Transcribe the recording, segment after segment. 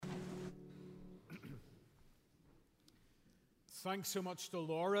Thanks so much to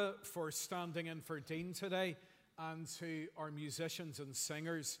Laura for standing in for Dean today, and to our musicians and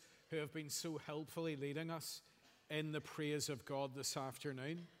singers who have been so helpfully leading us in the praise of God this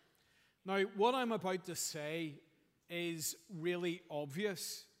afternoon. Now, what I'm about to say is really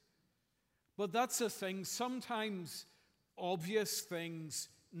obvious, but that's the thing. Sometimes obvious things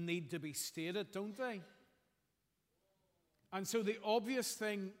need to be stated, don't they? And so the obvious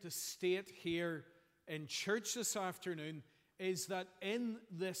thing to state here in church this afternoon is that in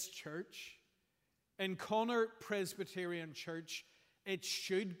this church, in Connor Presbyterian Church, it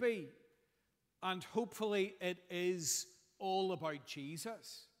should be, and hopefully it is, all about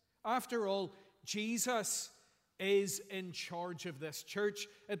Jesus. After all, Jesus is in charge of this church.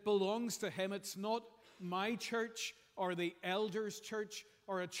 It belongs to him. It's not my church or the elders' church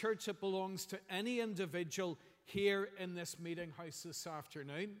or a church that belongs to any individual here in this meeting house this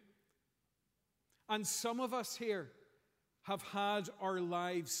afternoon. And some of us here have had our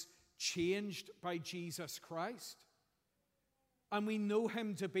lives changed by Jesus Christ. And we know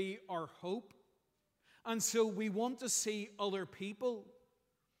him to be our hope. And so we want to see other people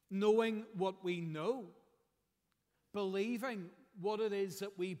knowing what we know, believing what it is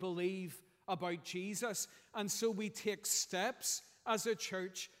that we believe about Jesus. And so we take steps as a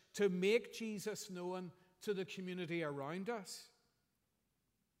church to make Jesus known to the community around us.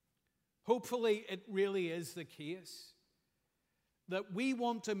 Hopefully it really is the case that we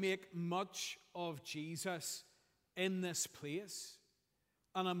want to make much of Jesus in this place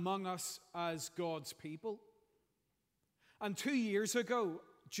and among us as God's people. And 2 years ago,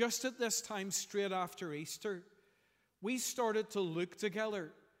 just at this time, straight after Easter, we started to look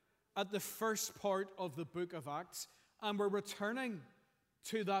together at the first part of the book of Acts, and we're returning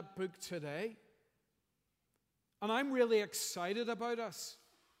to that book today. And I'm really excited about us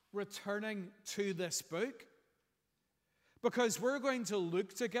returning to this book, because we're going to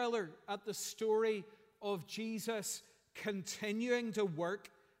look together at the story of Jesus continuing to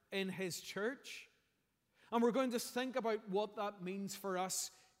work in his church. And we're going to think about what that means for us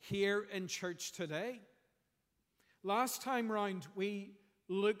here in church today. Last time round, we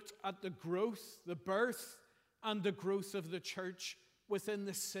looked at the growth, the birth, and the growth of the church within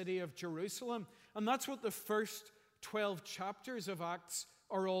the city of Jerusalem. And that's what the first 12 chapters of Acts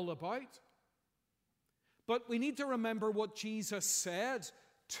are all about. But we need to remember what Jesus said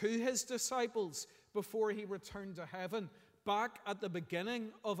to his disciples before he returned to heaven, back at the beginning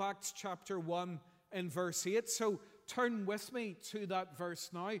of Acts chapter 1 in verse 8. So turn with me to that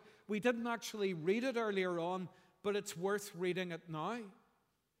verse now. We didn't actually read it earlier on, but it's worth reading it now.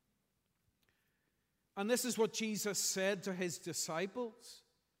 And this is what Jesus said to his disciples.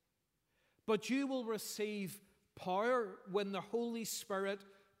 "But you will receive power when the Holy Spirit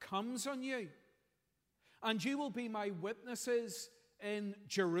comes on you. And you will be my witnesses in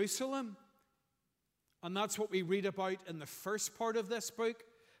Jerusalem." And that's what we read about in the first part of this book.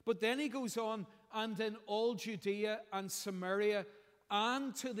 But then he goes on, "and in all Judea and Samaria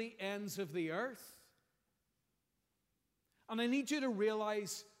and to the ends of the earth." And I need you to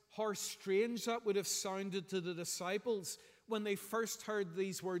realize how strange that would have sounded to the disciples when they first heard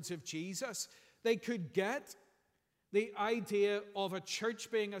these words of Jesus. They could get the idea of a church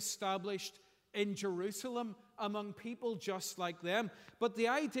being established in Jerusalem among people just like them. But the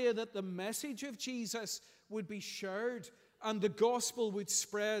idea that the message of Jesus would be shared and the gospel would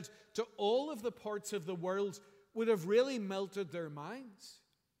spread to all of the parts of the world would have really melted their minds.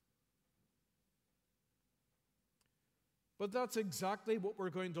 But that's exactly what we're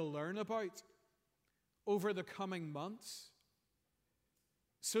going to learn about over the coming months.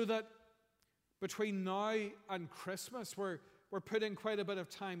 So that between now and Christmas, we're putting quite a bit of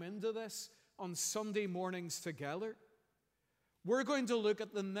time into this on Sunday mornings together. We're going to look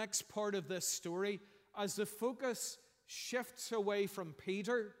at the next part of this story as the focus shifts away from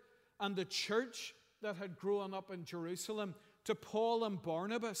Peter and the church that had grown up in Jerusalem to Paul and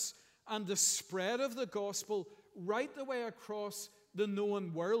Barnabas and the spread of the gospel right the way across the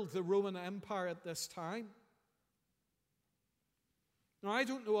known world, the Roman Empire at this time. Now, I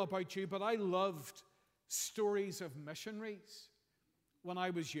don't know about you, but I loved stories of missionaries when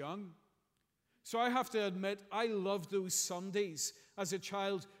I was young. So I have to admit, I loved those Sundays as a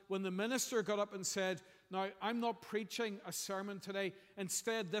child when the minister got up and said, "Now, I'm not preaching a sermon today.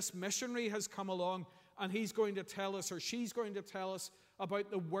 Instead, this missionary has come along and he's going to tell us, or she's going to tell us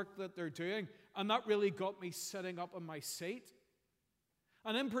about the work that they're doing." And that really got me sitting up in my seat.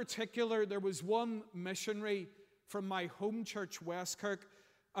 And in particular, there was one missionary from my home church, Westkirk,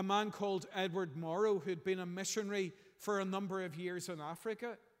 a man called Edward Morrow, who'd been a missionary for a number of years in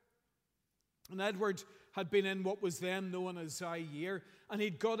Africa. And Edward had been in what was then known as Zaire, and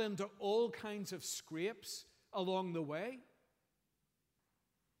he'd got into all kinds of scrapes along the way.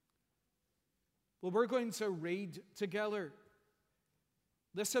 Well, we're going to read together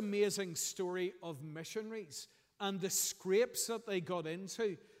this amazing story of missionaries and the scrapes that they got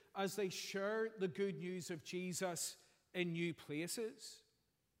into as they share the good news of Jesus in new places.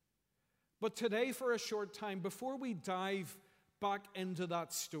 But today, for a short time, before we dive back into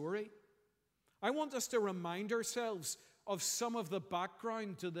that story, I want us to remind ourselves of some of the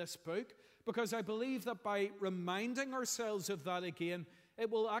background to this book, because I believe that by reminding ourselves of that again, it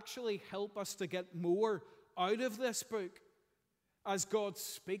will actually help us to get more out of this book as God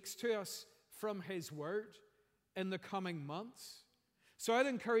speaks to us from His Word in the coming months. So I'd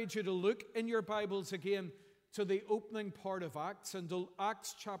encourage you to look in your Bibles again to the opening part of Acts, and to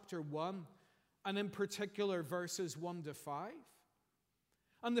Acts chapter 1, and in particular verses 1 to 5.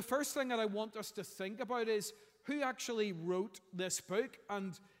 And the first thing that I want us to think about is who actually wrote this book.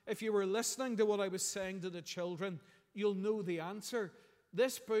 And if you were listening to what I was saying to the children, you'll know the answer.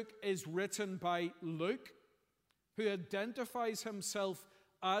 This book is written by Luke, who identifies himself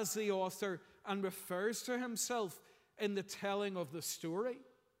as the author and refers to himself in the telling of the story.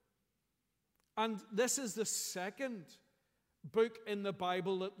 And this is the second book in the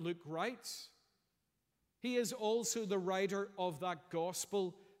Bible that Luke writes. He is also the writer of that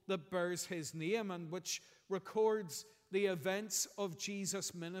gospel that bears his name and which records the events of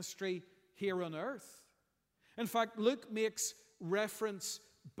Jesus' ministry here on earth. In fact, Luke makes reference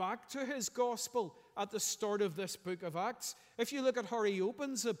back to his gospel at the start of this book of Acts. If you look at how he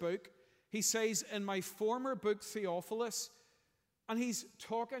opens the book, he says, "In my former book, Theophilus," and he's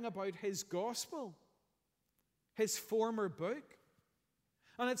talking about his gospel, his former book.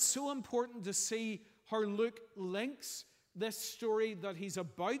 And it's so important to see how Luke links this story that he's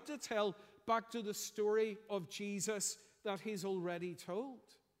about to tell back to the story of Jesus that he's already told.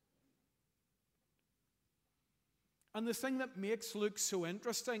 And the thing that makes Luke so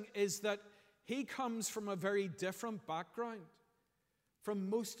interesting is that he comes from a very different background from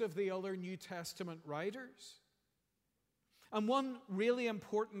most of the other New Testament writers. And one really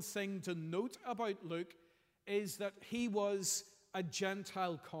important thing to note about Luke is that he was a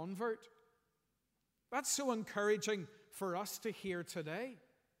Gentile convert. That's so encouraging for us to hear today.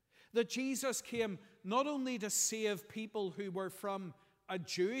 That Jesus came not only to save people who were from a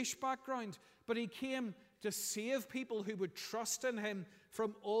Jewish background, but he came to save people who would trust in him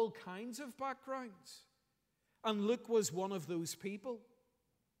from all kinds of backgrounds. And Luke was one of those people.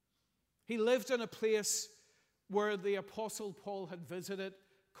 He lived in a place where the Apostle Paul had visited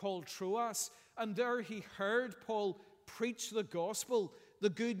called Troas, and there he heard Paul preach the gospel, the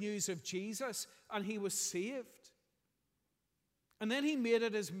good news of Jesus, and he was saved. And then he made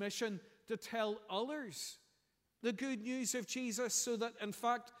it his mission to tell others the good news of Jesus, so that in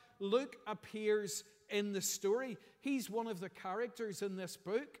fact Luke appears in the story. He's one of the characters in this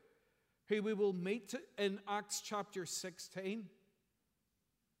book who we will meet in Acts chapter 16.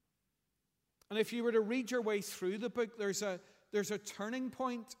 And if you were to read your way through the book, there's a turning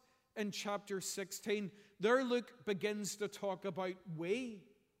point in chapter 16. There Luke begins to talk about we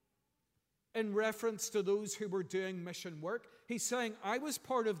in reference to those who were doing mission work. He's saying, I was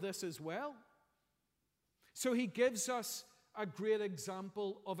part of this as well. So he gives us a great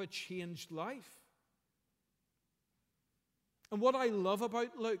example of a changed life. And what I love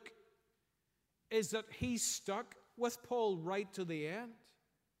about Luke is that he stuck with Paul right to the end.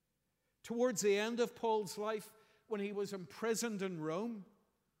 Towards the end of Paul's life, when he was imprisoned in Rome,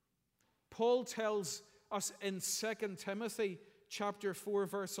 Paul tells us in 2 Timothy chapter 4,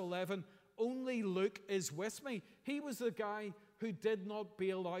 verse 11, only Luke is with me. He was the guy who did not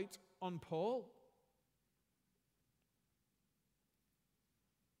bail out on Paul.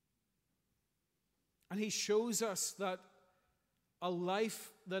 And he shows us that a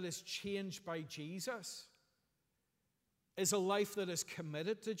life that is changed by Jesus is a life that is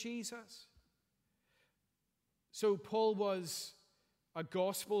committed to Jesus. So Paul was a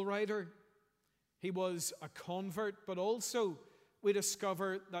gospel writer. He was a convert, but also we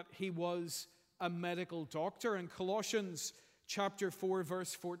discover that he was a medical doctor. In Colossians chapter 4,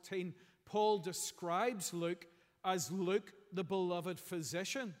 verse 14, Paul describes Luke as Luke, the beloved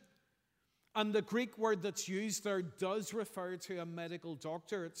physician. And the Greek word that's used there does refer to a medical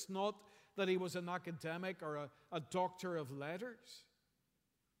doctor. It's not that he was an academic or a doctor of letters.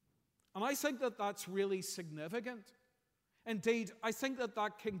 And I think that that's really significant. Indeed, I think that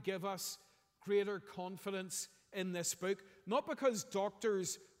that can give us greater confidence in this book. not because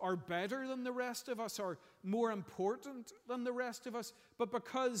doctors are better than the rest of us or more important than the rest of us, but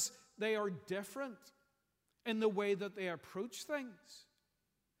because they are different in the way that they approach things.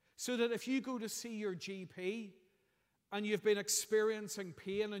 So that if you go to see your GP and you've been experiencing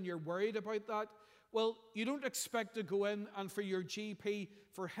pain and you're worried about that, well, you don't expect to go in and for your GP,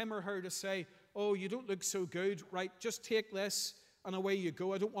 for him or her to say, oh, you don't look so good, right, just take this and away you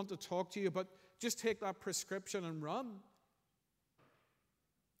go. I don't want to talk to you, but just take that prescription and run.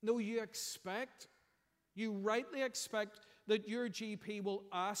 No, you rightly expect that your GP will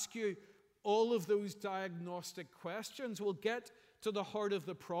ask you all of those diagnostic questions, will get to the heart of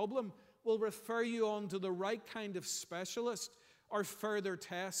the problem, will refer you on to the right kind of specialist or further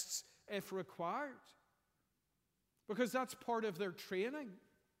tests if required. Because that's part of their training.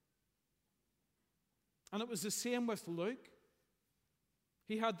 And it was the same with Luke.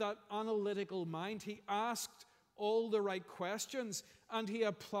 He had that analytical mind. He asked all the right questions, and he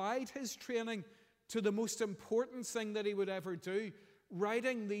applied his training to the most important thing that he would ever do,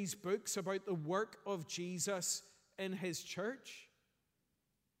 writing these books about the work of Jesus in his church.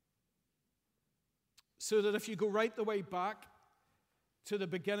 So that if you go right the way back to the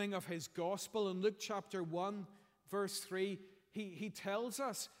beginning of his gospel, in Luke chapter 1, verse 3, he tells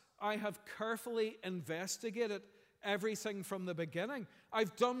us, I have carefully investigated everything from the beginning.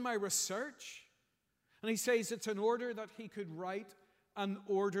 I've done my research. And he says it's in order that he could write an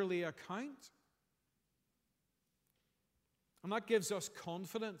orderly account. And that gives us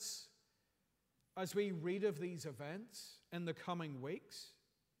confidence as we read of these events in the coming weeks.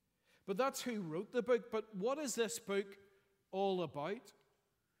 But that's who wrote the book. But what is this book all about?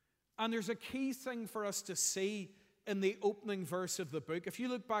 And there's a key thing for us to see in the opening verse of the book. If you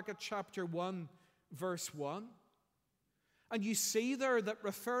look back at chapter 1, verse 1, and you see there that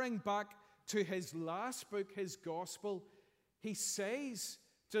referring back to his last book, his gospel, he says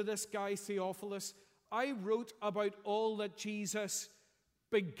to this guy Theophilus, I wrote about all that Jesus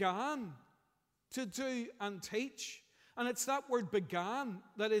began to do and teach. And it's that word began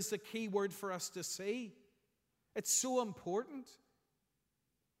that is the key word for us to see. It's so important.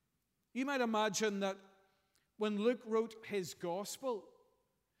 You might imagine that when Luke wrote his gospel,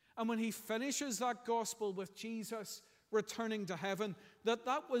 and when he finishes that gospel with Jesus returning to heaven,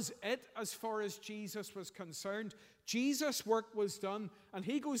 that was it as far as Jesus was concerned. Jesus' work was done, and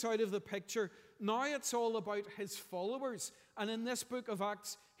he goes out of the picture. Now it's all about his followers. And in this book of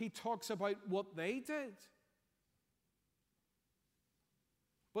Acts, he talks about what they did.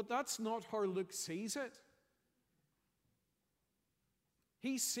 But that's not how Luke sees it.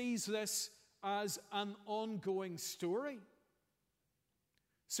 He sees this as an ongoing story.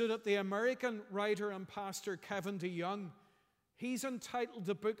 So that the American writer and pastor Kevin DeYoung, he's entitled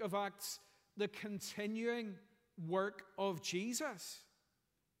the book of Acts, The Continuing Work of Jesus.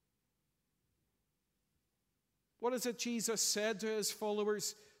 What is it Jesus said to his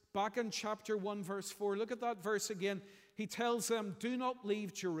followers back in chapter 1, verse 4? Look at that verse again. He tells them, do not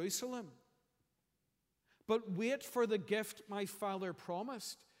leave Jerusalem, but wait for the gift my Father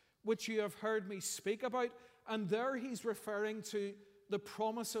promised, which you have heard me speak about. And there he's referring to the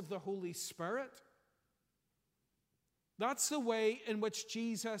promise of the Holy Spirit. That's the way in which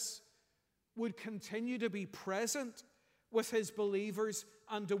Jesus would continue to be present with his believers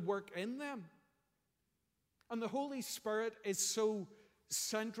and to work in them. And the Holy Spirit is so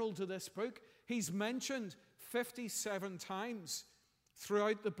central to this book. He's mentioned 57 times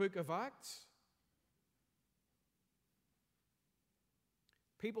throughout the book of Acts.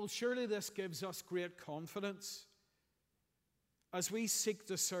 People, surely this gives us great confidence as we seek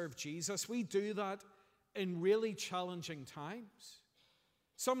to serve Jesus. We do that in really challenging times.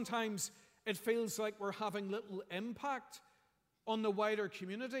 Sometimes it feels like we're having little impact on the wider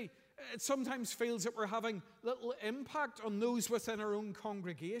community. It sometimes feels that we're having little impact on those within our own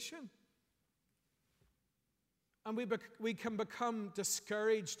congregation. And we can become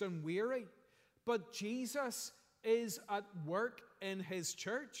discouraged and weary. But Jesus is at work in his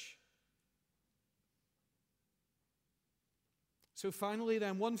church. So finally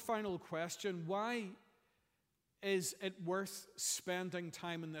then, one final question. Why is it worth spending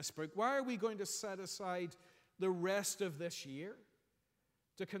time in this book? Why are we going to set aside the rest of this year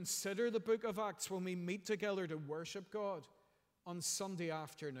to consider the book of Acts when we meet together to worship God on Sunday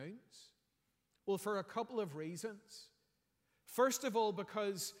afternoons? Well, for a couple of reasons. First of all,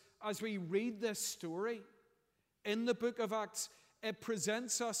 because as we read this story in the book of Acts, it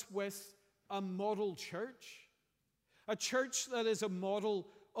presents us with a model church. A church that is a model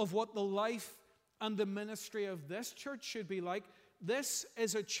of what the life and the ministry of this church should be like. This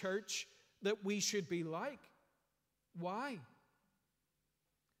is a church that we should be like. Why?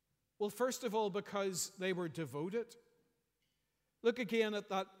 Well, first of all, because they were devoted. Look again at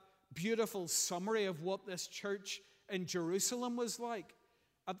that beautiful summary of what this church in Jerusalem was like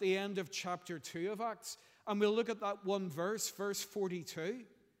at the end of chapter 2 of Acts. And we'll look at that one verse, verse 42.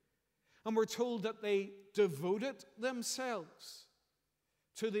 And we're told that they devoted themselves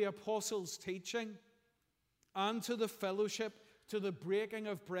to the apostles' teaching and to the fellowship, to the breaking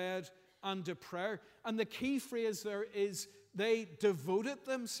of bread and to prayer. And the key phrase there is they devoted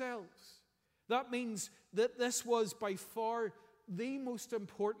themselves. That means that this was by far the most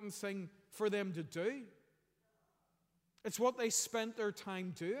important thing for them to do. It's what they spent their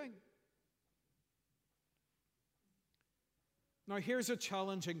time doing. Now, here's a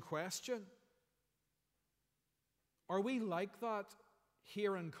challenging question. Are we like that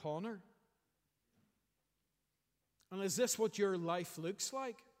here in Connor? And is this what your life looks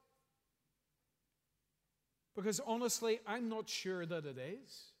like? Because honestly, I'm not sure that it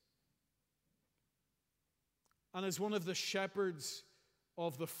is. And as one of the shepherds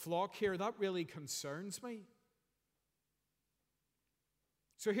of the flock here, that really concerns me.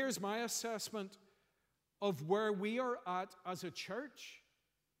 So here's my assessment of where we are at as a church.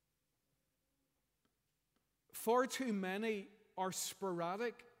 Far too many are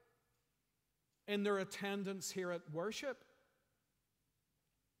sporadic in their attendance here at worship,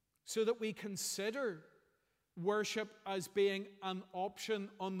 so that we consider worship as being an option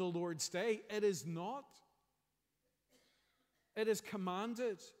on the Lord's Day. It is not. It is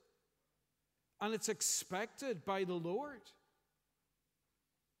commanded, and it's expected by the Lord.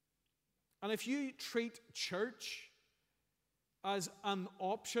 And if you treat church as an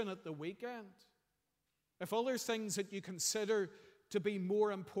option at the weekend, if other things that you consider to be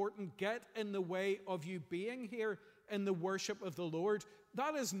more important get in the way of you being here in the worship of the Lord,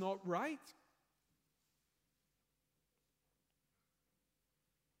 that is not right.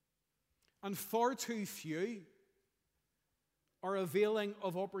 And far too few are availing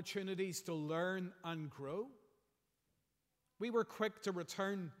of opportunities to learn and grow. We were quick to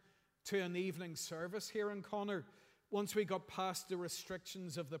return to an evening service here in Connor once we got past the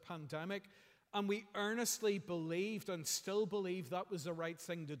restrictions of the pandemic, and we earnestly believed and still believe that was the right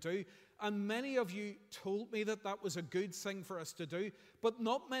thing to do. And many of you told me that that was a good thing for us to do, but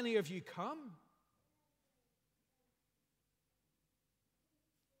not many of you come.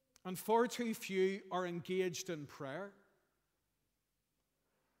 And far too few are engaged in prayer.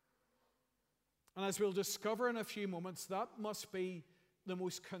 And as we'll discover in a few moments, that must be the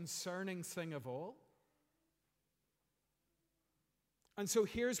most concerning thing of all. And so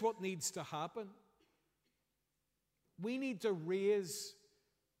here's what needs to happen. We need to raise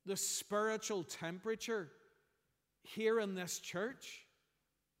the spiritual temperature here in this church.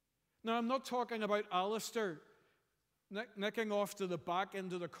 Now, I'm not talking about Alistair nicking off to the back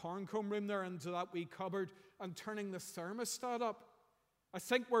into the corncomb room there, into that wee cupboard, and turning the thermostat up. I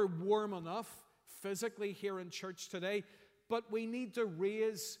think we're warm enough physically here in church today, but we need to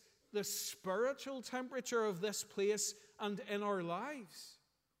raise the spiritual temperature of this place and in our lives.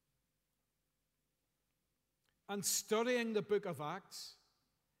 And studying the book of Acts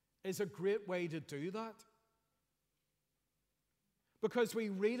is a great way to do that. Because we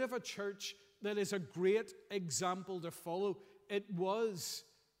read of a church that is a great example to follow. It was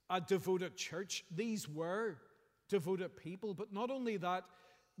a devoted church. These were devoted people. But not only that,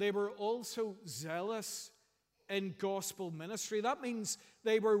 they were also zealous in gospel ministry. That means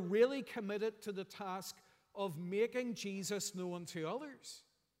they were really committed to the task of making Jesus known to others.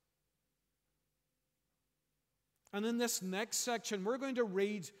 And in this next section, we're going to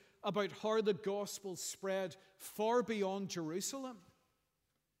read about how the gospel spread far beyond Jerusalem.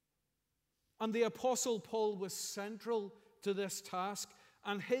 And the Apostle Paul was central to this task,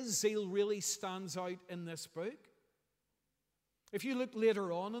 and his zeal really stands out in this book. If you look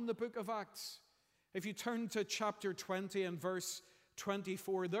later on in the book of Acts, if you turn to chapter 20 and verse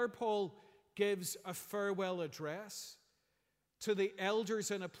 24, there Paul gives a farewell address to the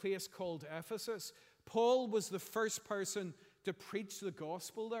elders in a place called Ephesus. Paul was the first person to preach the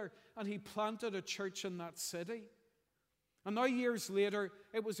gospel there, and he planted a church in that city. And now years later,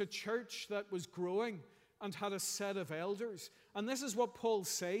 it was a church that was growing and had a set of elders. And this is what Paul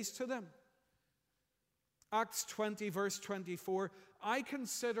says to them. Acts 20, verse 24, I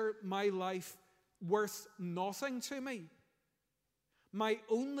consider my life worth nothing to me. My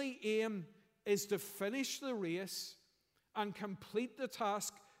only aim is to finish the race and complete the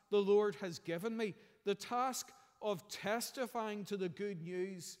task the Lord has given me, the task of testifying to the good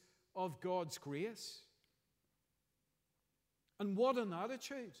news of God's grace. And what an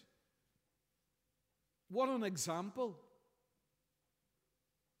attitude. What an example.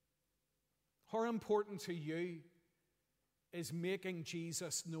 How important to you is making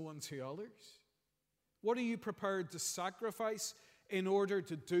Jesus known to others? What are you prepared to sacrifice in order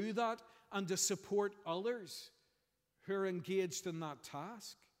to do that and to support others who are engaged in that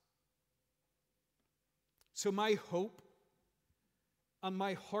task? So my hope and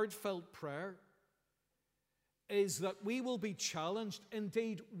my heartfelt prayer is that we will be challenged,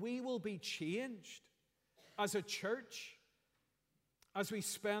 indeed we will be changed as a church as we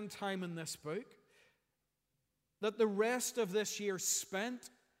spend time in this book, that the rest of this year spent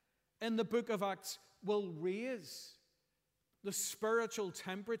in the book of Acts will raise the spiritual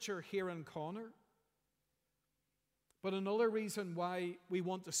temperature here in Connor. But another reason why we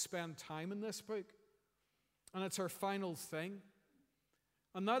want to spend time in this book, and it's our final thing,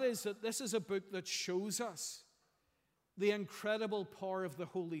 and that is that this is a book that shows us the incredible power of the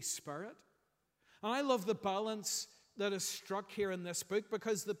Holy Spirit. And I love the balance that is struck here in this book,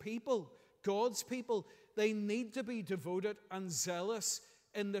 because the people, God's people, they need to be devoted and zealous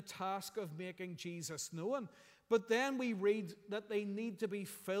in the task of making Jesus known. But then we read that they need to be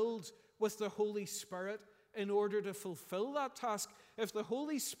filled with the Holy Spirit in order to fulfill that task. If the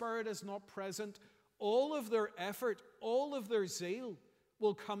Holy Spirit is not present, all of their effort, all of their zeal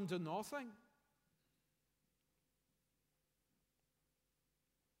will come to nothing.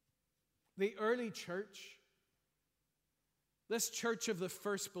 The early church, this church of the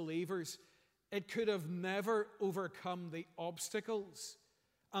first believers, it could have never overcome the obstacles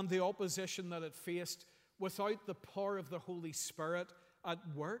and the opposition that it faced without the power of the Holy Spirit at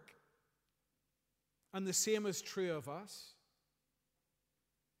work. And the same is true of us.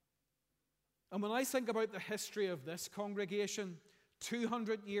 And when I think about the history of this congregation,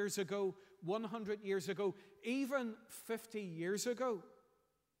 200 years ago, 100 years ago, even 50 years ago,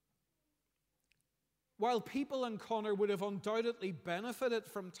 while people in Connor would have undoubtedly benefited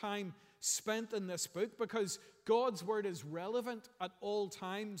from time spent in this book, because God's word is relevant at all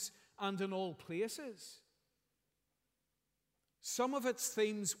times and in all places, some of its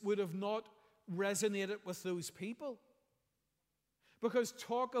themes would have not resonated with those people. Because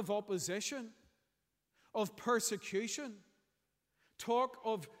talk of opposition, of persecution, talk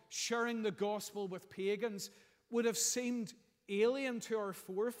of sharing the gospel with pagans would have seemed alien to our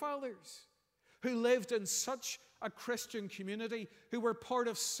forefathers, who lived in such a Christian community, who were part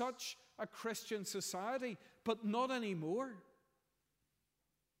of such a Christian society, but not anymore.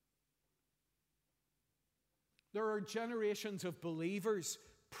 There are generations of believers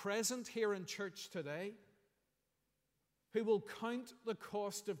present here in church today who will count the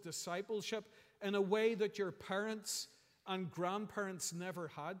cost of discipleship in a way that your parents and grandparents never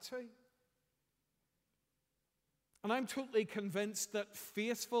had to. And I'm totally convinced that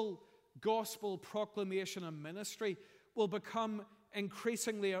faithful gospel proclamation and ministry will become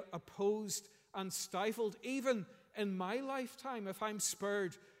increasingly opposed and stifled, even in my lifetime, if I'm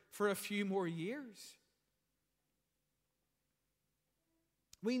spared for a few more years.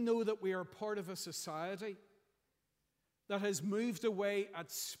 We know that we are part of a society that has moved away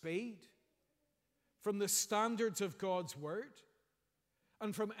at speed from the standards of God's word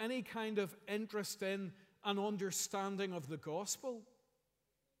and from any kind of interest in and understanding of the gospel.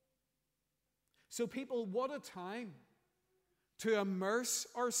 So people, what a time to immerse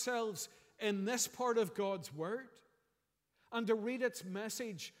ourselves in this part of God's word and to read its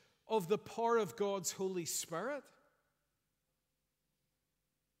message of the power of God's Holy Spirit.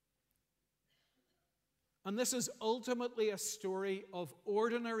 And this is ultimately a story of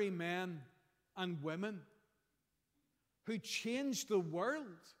ordinary men and women who changed the world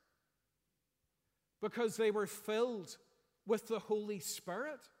because they were filled with the Holy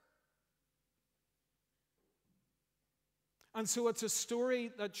Spirit. And so it's a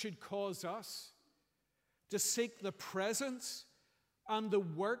story that should cause us to seek the presence and the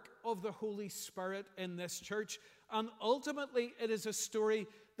work of the Holy Spirit in this church. And ultimately, it is a story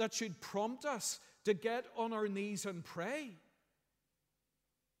that should prompt us to get on our knees and pray.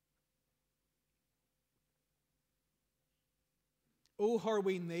 Oh, how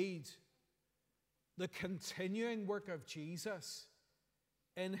we need the continuing work of Jesus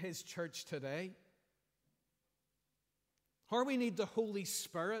in his church today. How we need the Holy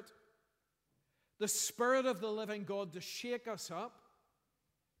Spirit, the Spirit of the living God, to shake us up,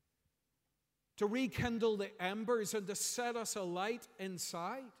 to rekindle the embers and to set us alight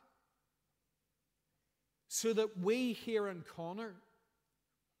inside, so that we here in Connor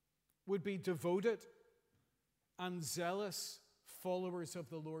would be devoted and zealous followers of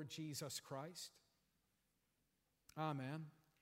the Lord Jesus Christ. Amen.